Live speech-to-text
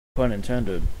Pun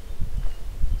intended.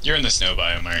 You're in the snow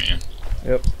biome, aren't you?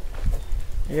 Yep.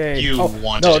 Yay. You oh,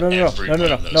 wanted no, no, no, every no, no, one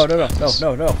no, of those no, no, no, buttons.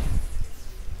 no, no, no.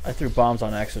 I threw bombs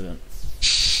on accident.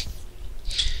 It's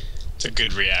a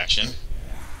good reaction.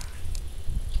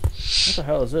 What the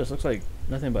hell is this? Looks like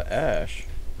nothing but ash.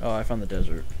 Oh, I found the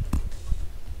desert.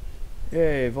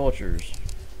 Yay, vultures.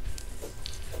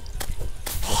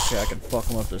 Okay, I can fuck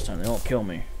them up this time. They won't kill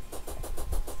me.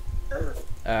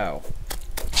 Ow.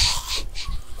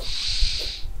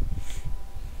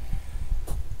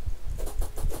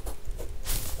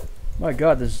 My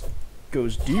god, this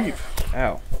goes deep.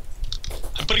 Ow.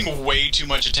 I'm putting way too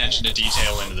much attention to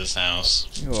detail into this house.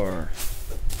 You are.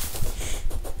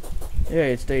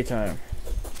 Yay, it's daytime.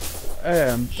 Hey,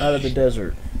 I'm out of the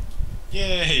desert.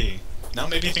 Yay! Now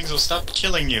maybe things will stop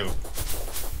killing you.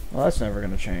 Well, that's never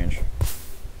gonna change.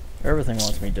 Everything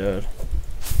wants me dead.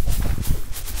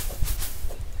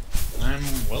 I'm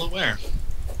well aware.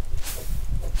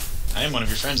 I am one of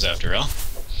your friends, after all.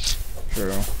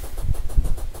 True.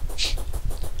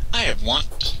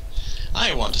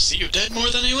 I want to see you dead more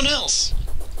than anyone else.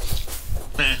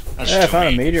 Hey, I found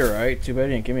a meteorite. Too bad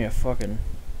he didn't give me a fucking...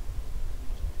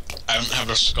 I don't have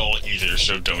a skull either,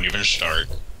 so don't even start.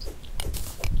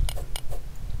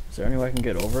 Is there any way I can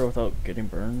get over it without getting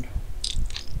burned?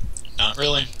 Not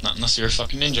really. Not unless you're a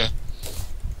fucking ninja.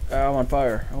 I'm on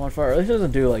fire. I'm on fire. At least it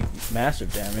doesn't do, like,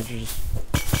 massive damage. It just...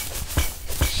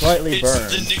 slightly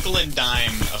burns. It's the nickel and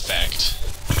dime effect.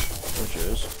 Which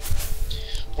is...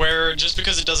 where just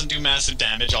because it doesn't do massive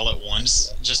damage all at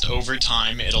once, just over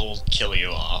time it'll kill you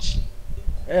off.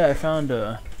 Yeah, I found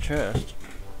a chest.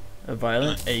 A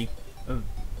violent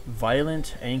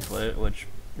anklet, which,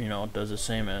 you know, does the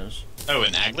same as... Oh,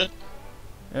 an aglet?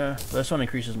 Yeah, this one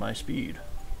increases my speed.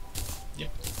 Yep.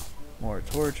 More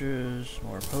torches,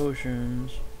 more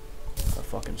potions. A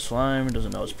fucking slime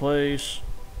doesn't know its place.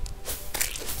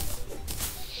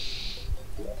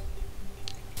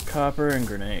 Copper and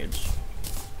grenades.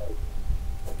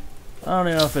 I don't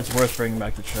even know if it's worth bringing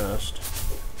back the chest.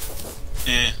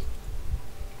 Eh.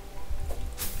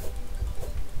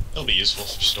 It'll be useful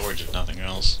for storage if nothing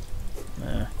else.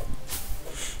 Yeah.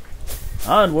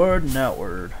 Onward and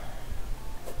outward.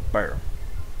 Burr.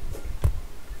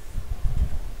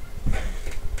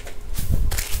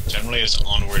 Generally it's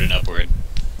onward and upward.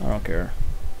 I don't care.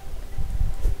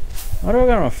 What am I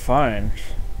gonna find?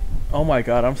 Oh my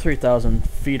god, I'm 3,000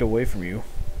 feet away from you.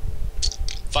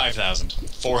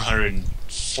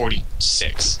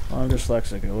 5,446. I'm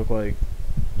dyslexic. It looked like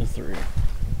a 3.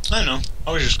 I know.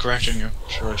 I was just correcting you.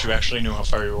 Sure that you actually knew how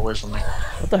far you were away from me.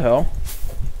 What the hell?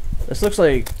 This looks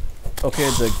like... Okay,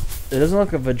 it doesn't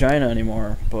look like a vagina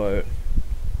anymore, but...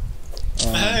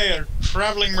 Hey, a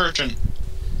traveling merchant.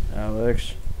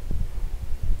 Alex.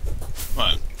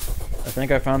 What? I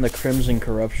think I found the Crimson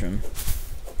Corruption.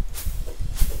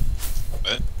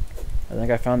 What? I think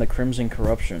I found the Crimson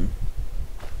Corruption.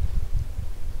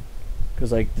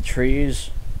 Because, like, the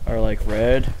trees are, like,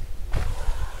 red.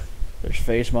 There's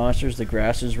face monsters. The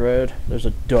grass is red. There's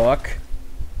a duck.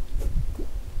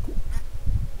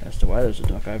 As to why there's a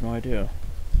duck, I have no idea.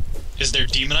 Is there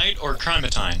demonite or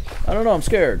crimatine? I don't know. I'm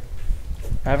scared.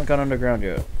 I haven't gone underground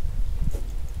yet.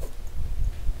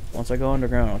 Once I go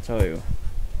underground, I'll tell you.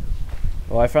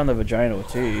 Well, I found the vagina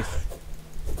with teeth.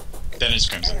 Then it's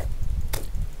crimson.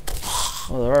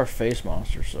 Well, there are face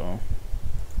monsters, so...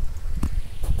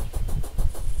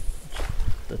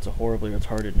 That's a horribly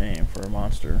retarded name for a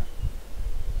monster.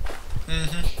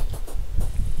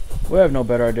 Mm-hmm. We have no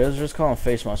better ideas. Just call them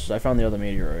face monsters. I found the other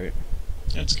meteorite.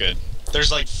 That's good. There's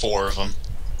like 4 of them.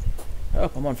 Oh,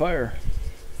 I'm on fire.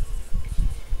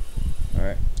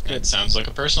 Alright. That sounds like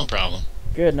a personal problem.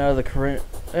 Good, now the current...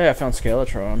 Hey, I found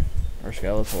Skeletron. Or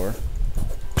Skeletor.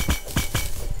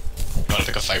 You wanna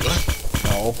pick a fight with him?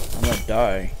 No, I'm gonna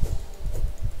die.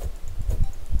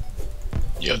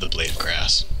 You have the blade of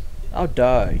grass. I'll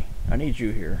die. I need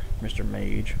you here, Mr.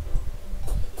 Mage.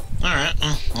 Alright,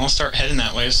 well, I'll start heading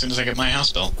that way as soon as I get my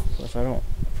house built. Plus,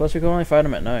 Plus, we can only fight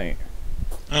him at night.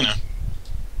 I know.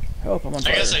 Help, I'm on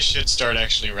fire. I guess I should start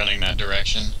actually running that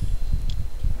direction.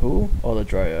 Who? Oh, the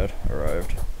Dryad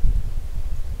arrived.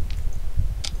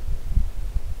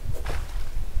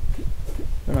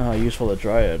 I don't know how useful the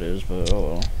Dryad is, but oh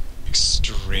well.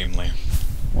 Extremely.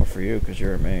 More for you, because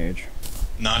you're a mage.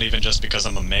 Not even just because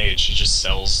I'm a mage, she just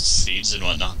sells seeds and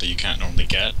whatnot that you can't normally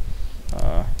get.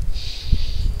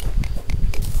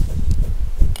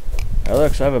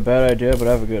 Alex, I have a bad idea, but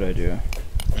I have a good idea.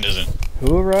 What is it?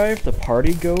 Who arrived? The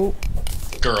party goat?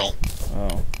 Girl.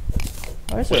 Oh.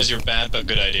 What is your bad but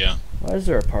good idea? Why is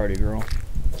there a party girl?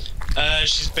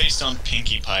 She's based on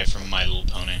Pinkie Pie from My Little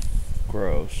Pony.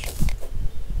 Gross.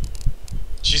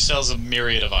 She sells a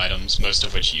myriad of items, most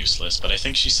of which useless, but I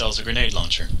think she sells a grenade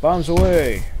launcher. Bombs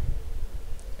away!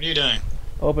 What are you doing?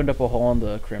 Opened up a hole in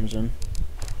the crimson.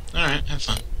 Alright, have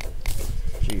fun.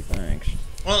 Gee, thanks.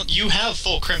 Well, you have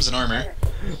full crimson armor.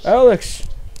 Alex!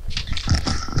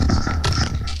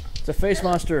 It's a face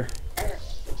monster.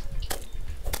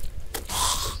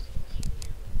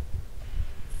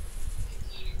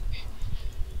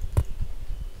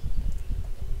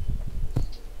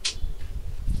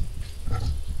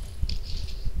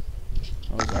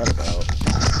 What was that about?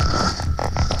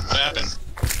 What happened?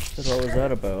 What was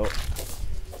that about?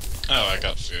 Oh, I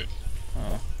got food.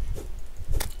 Oh.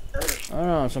 I don't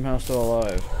know, I'm somehow still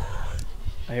alive.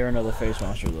 I hear another face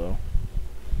monster though.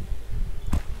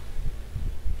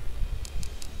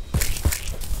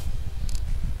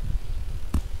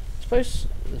 This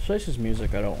place's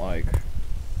music I don't like.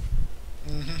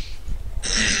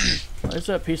 Mm-hmm. Why is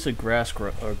that piece of grass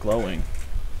glowing?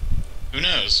 Who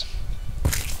knows?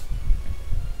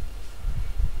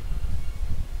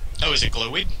 Oh, is it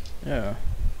glowweed? Yeah.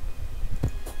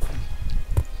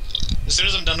 As soon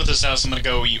as I'm done with this house, I'm gonna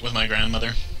go eat with my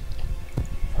grandmother.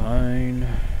 Fine.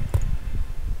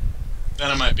 Then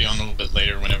I might be on a little bit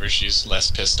later whenever she's less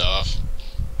pissed off.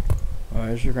 Why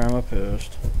is your grandma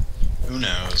pissed? Who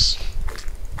knows?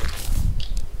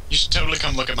 You should totally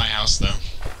come look at my house, though.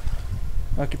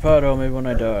 Occupado, maybe when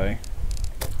I die.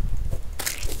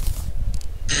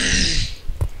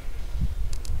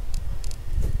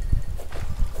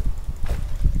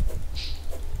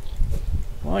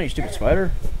 Come on, you stupid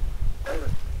spider.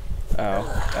 Ow,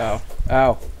 ow,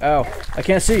 ow, ow. I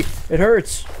can't see. It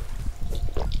hurts.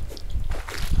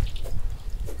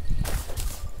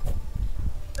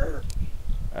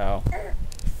 Ow.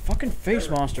 Fucking face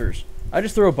monsters. I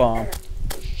just threw a bomb.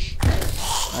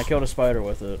 I killed a spider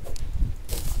with it.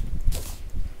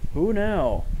 Who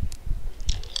now?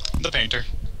 The painter.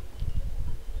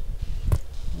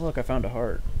 Look, I found a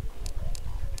heart.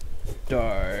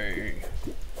 Die.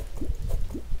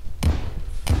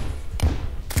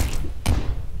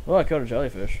 Oh, I killed a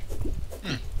jellyfish.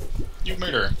 You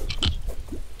murderer.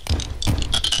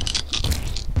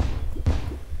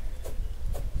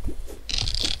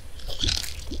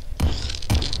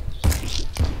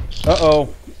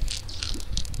 Uh-oh.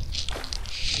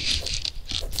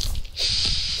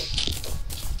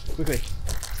 Quickly.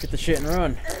 Get the shit and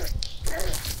run.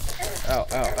 Ow,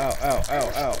 ow, ow, ow,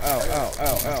 ow, ow, ow, ow,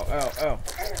 ow, ow, ow, ow.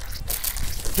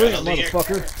 Bring it,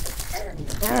 motherfucker.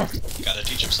 Gotta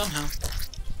teach him somehow.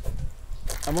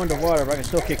 I'm underwater, but I can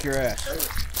still kick your ass.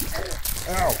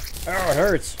 Ow. Ow, it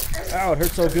hurts. Ow, it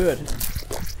hurts so good.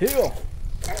 Heal.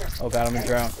 Oh god, I'm gonna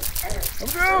drown. I'm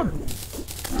drowned!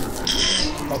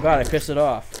 Oh god, I pissed it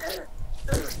off.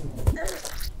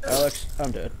 Alex,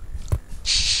 I'm dead.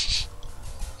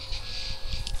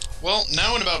 Well,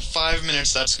 now in about 5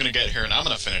 minutes that's gonna get here and I'm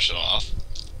gonna finish it off.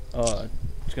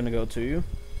 It's gonna go to you?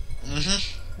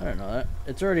 Mm-hmm. I don't know that.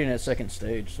 It's already in its second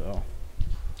stage, so...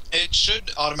 It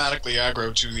should automatically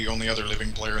aggro to the only other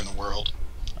living player in the world.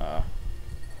 Well,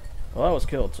 I was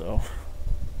killed, so...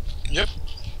 Yep.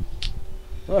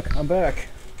 Look, I'm back.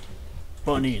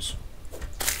 Bunnies.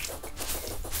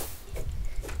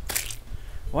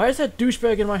 Why is that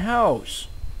douchebag in my house?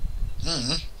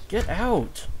 Mm-hmm. Get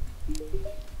out.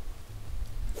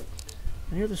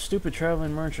 And you're the stupid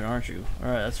traveling merchant, aren't you?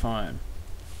 Alright, that's fine.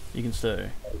 You can stay.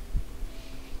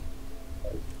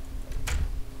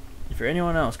 If you're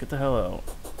anyone else, get the hell out.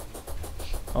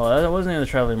 Oh, that wasn't even the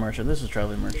traveling merchant. This is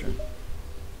traveling merchant.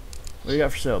 What do you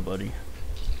got for sale, buddy?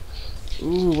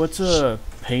 Ooh, what's a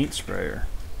paint sprayer?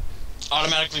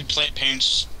 Automatically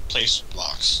paints place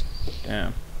blocks.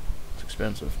 Damn. It's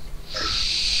expensive.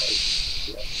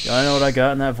 Y'all know what I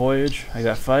got in that voyage? I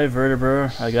got 5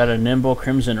 vertebra. I got a nimble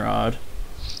crimson rod.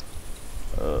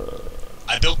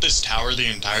 I built this tower the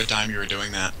entire time you were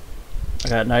doing that. I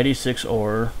got 96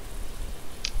 ore.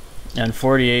 And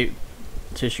 48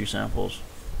 tissue samples.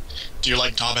 Do you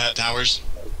like top hat towers?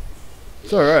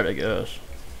 It's alright, I guess.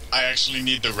 I actually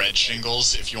need the red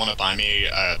shingles if you want to buy me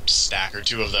a stack or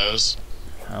 2 of those.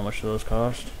 How much do those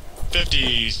cost?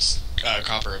 50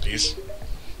 copper apiece.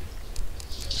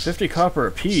 50 copper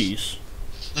a piece?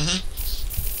 Mm-hmm.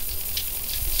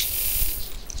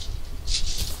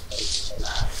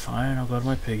 Fine, I'll go to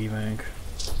my piggy bank.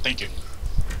 Thank you.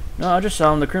 No, I'll just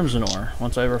sell them the crimson ore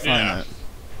once I refine it.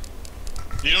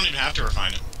 You don't even have to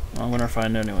refine it. Well, I'm gonna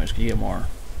refine it anyways, because you get more.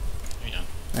 No, you don't.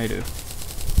 I do.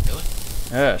 Really?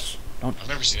 Yes. Don't. I've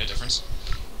never seen a difference.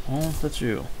 Oh, that's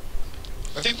you.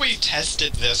 I think we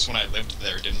tested this when I lived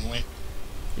there, didn't we?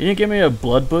 You didn't give me a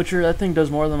blood butcher? That thing does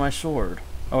more than my sword.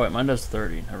 Oh wait, mine does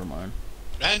 30. Never mind.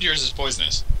 And yours is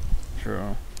poisonous.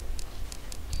 True.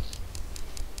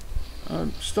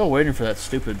 I'm still waiting for that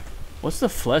stupid... What's the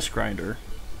flesh grinder?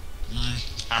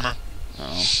 Hammer.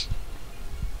 Oh.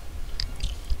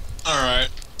 Alright.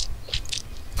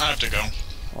 I have to go.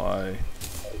 Why?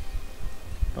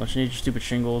 Don't you need your stupid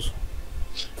shingles?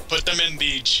 Put them in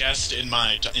the chest in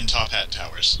Top Hat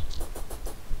Towers.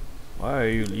 Why are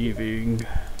you leaving?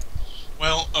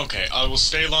 Well, okay, I will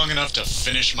stay long enough to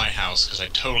finish my house, because I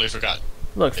totally forgot.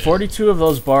 Look, 42 of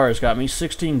those bars got me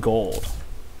 16 gold.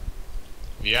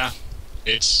 Yeah,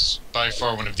 it's by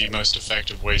far one of the most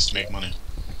effective ways to make money.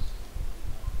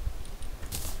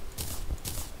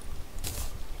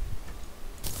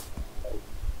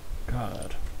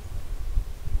 God.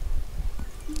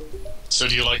 So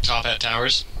do you like Top Hat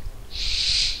Towers?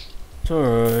 It's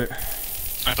alright.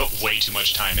 I put way too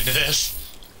much time into this.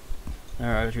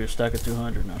 Alright, you're stuck at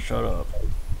 200, now shut up.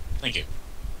 Thank you.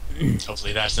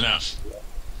 Hopefully that's enough.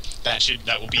 That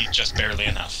will be just barely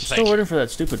enough. Still waiting for that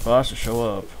stupid boss to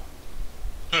show up.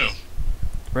 Who?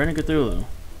 Brandon Cthulhu.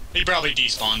 He probably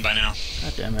despawned by now.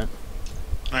 God damn it.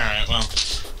 Alright, well.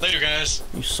 Later, guys.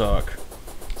 You suck.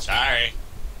 Sorry.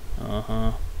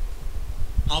 Uh-huh.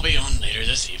 I'll be on later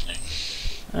this evening.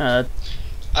 Ah,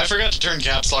 I forgot to turn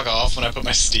caps lock off when I put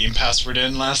my Steam password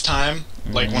in last time.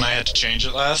 Like, when I had to change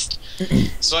it last.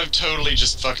 So I've totally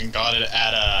just fucking got it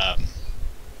at, I've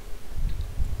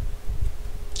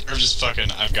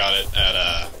got it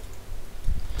at,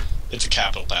 it's a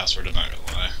capital password, I'm not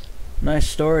gonna lie. nice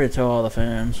story to tell all the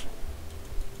fans.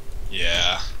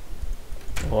 Yeah.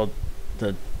 Well,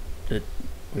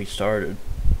 we started.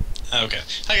 Okay.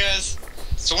 Hi, guys.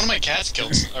 So one of my cats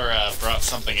brought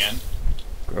something in.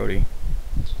 Grody.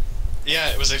 Yeah,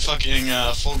 it was a fucking,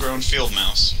 full-grown field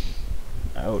mouse.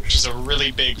 Ouch. Which is a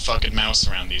really big fucking mouse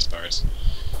around these bars.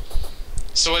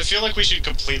 So I feel like we should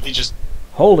completely just...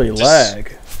 Holy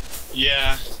lag.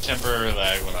 Yeah, temporary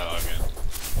lag when I log in.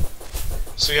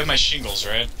 So you have my shingles,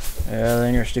 right? Yeah, they're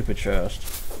in your stupid chest.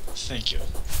 Thank you.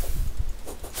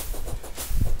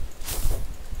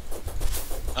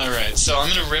 Alright, so I'm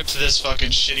gonna rip this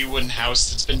fucking shitty wooden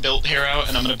house that's been built here out,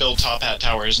 and I'm gonna build Top Hat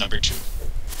Towers number 2.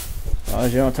 As long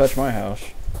as you don't touch my house.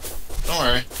 Don't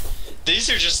worry. These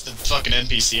are just the fucking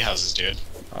NPC houses, dude.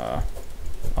 All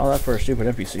that for a stupid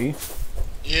NPC?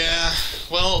 Yeah,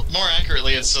 well, more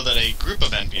accurately, it's so that a group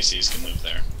of NPCs can live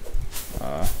there.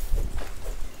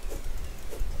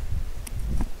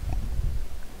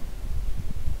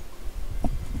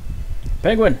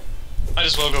 Penguin! Might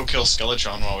as well go kill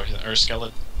Skeletron while we're here. Or is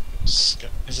it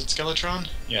Skeletron?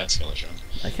 Yeah, it's Skeletron.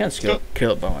 I can't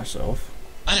kill it by myself.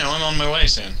 I know, I'm on my way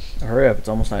soon. Hurry up, it's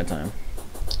almost nighttime.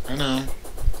 I know.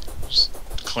 Just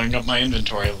clearing up my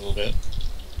inventory a little bit.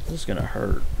 This is gonna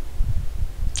hurt.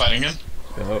 Fighting him?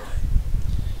 Yep.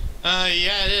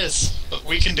 Yeah, it is. But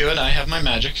we can do it, I have my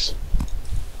magics.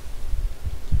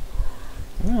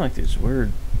 I don't like these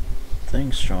weird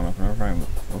things showing up whenever I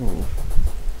move.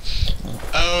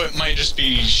 Oh, it might just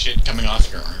be shit coming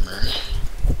off your armor.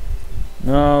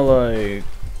 No, like,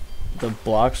 the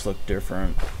blocks look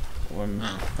different when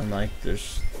like,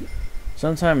 there's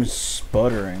sometimes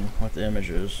sputtering with the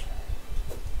images.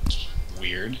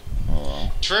 Weird. Oh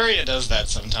well. Terraria does that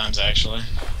sometimes, actually.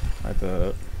 I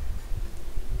bet.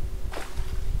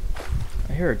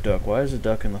 I hear a duck. Why is a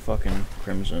duck in the fucking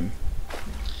crimson?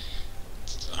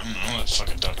 I don't know, that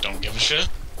fucking duck don't give a shit.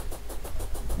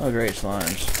 Oh great,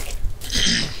 slimes.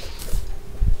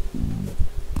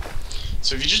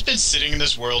 So have you just been sitting in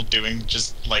this world doing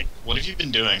just, like, what have you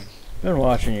been doing? Been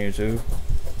watching YouTube.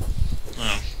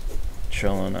 Oh.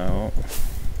 Chilling out.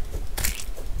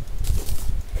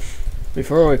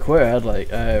 Before we quit,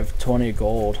 I have 20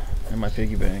 gold in my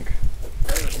piggy bank.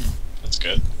 That's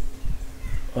good.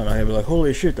 And I'd be like,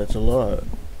 holy shit, that's a lot.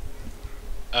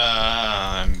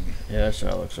 Yeah, Yeah, that's how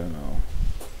it looks, I know.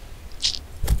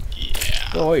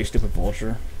 Yeah. Go away, you stupid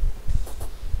vulture.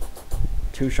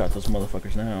 Two-shot those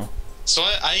motherfuckers now. So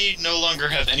I no longer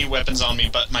have any weapons on me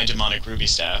but my demonic ruby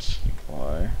staff.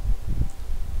 Why?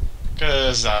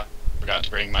 Because I forgot to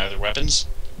bring my other weapons.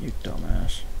 You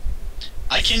dumbass.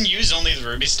 I can use only the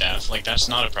ruby staff, like that's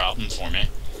not a problem for me.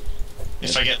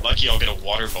 If I get lucky, I'll get a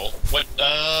water bolt. What,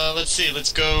 let's see,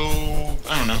 let's go,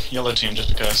 I don't know, yellow team, just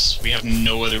because we have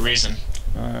no other reason.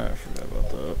 I forgot about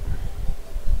that.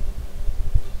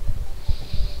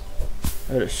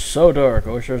 It is so dark,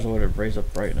 I wish there was a way to raise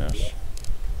up brightness.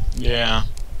 Yeah.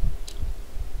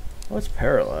 What's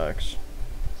parallax?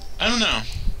 I don't know.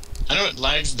 I know it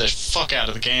lags the fuck out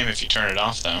of the game if you turn it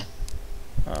off, though.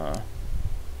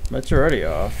 It's already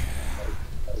off.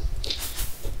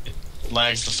 It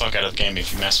lags the fuck out of the game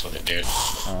if you mess with it, dude.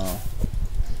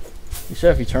 You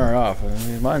said if you turn it off, I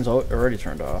mean, mine's already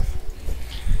turned off.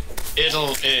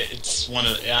 It's one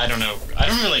of I don't know. I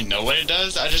don't really know what it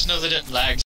does. I just know that it lags